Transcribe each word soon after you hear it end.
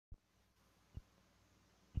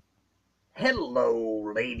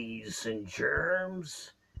Hello, ladies and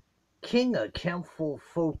germs. King of Kemful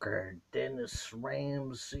Folker, Dennis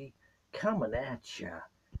Ramsay, coming at ya.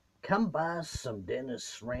 Come buy some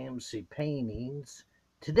Dennis Ramsay paintings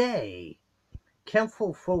today.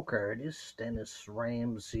 Kemful Folk artist Dennis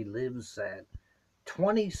Ramsay lives at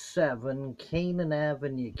 27 Canaan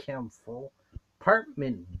Avenue, Kemful,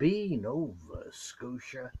 Apartment B, Nova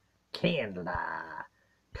Scotia, Canada.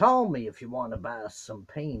 Call me if you want to buy some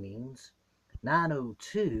paintings.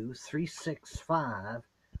 902 365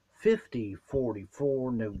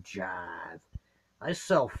 5044, no jive. I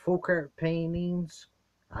sell folk art paintings,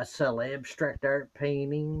 I sell abstract art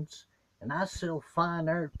paintings, and I sell fine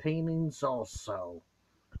art paintings also.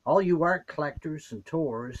 All you art collectors and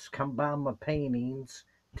tourists, come buy my paintings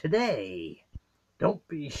today. Don't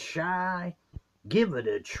be shy, give it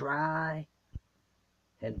a try,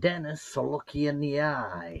 and Dennis will look you in the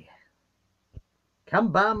eye.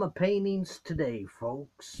 Come buy my paintings today,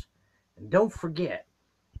 folks. And don't forget,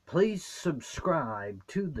 please subscribe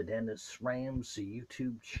to the Dennis Ramsay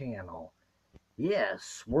YouTube channel.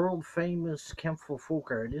 Yes, world famous Kemful folk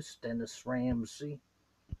artist Dennis Ramsay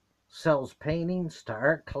sells paintings to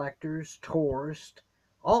art collectors, tourists,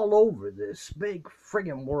 all over this big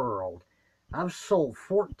friggin' world. I've sold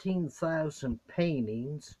 14,000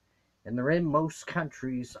 paintings, and they're in most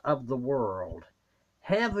countries of the world.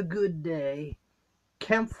 Have a good day.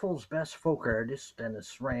 Kempful's best folk artist,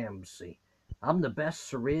 Dennis Ramsay. I'm the best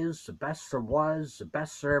there is, the best there was, the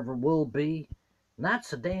best there ever will be, and that's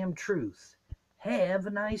the damn truth. Have a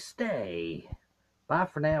nice day. Bye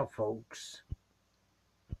for now, folks.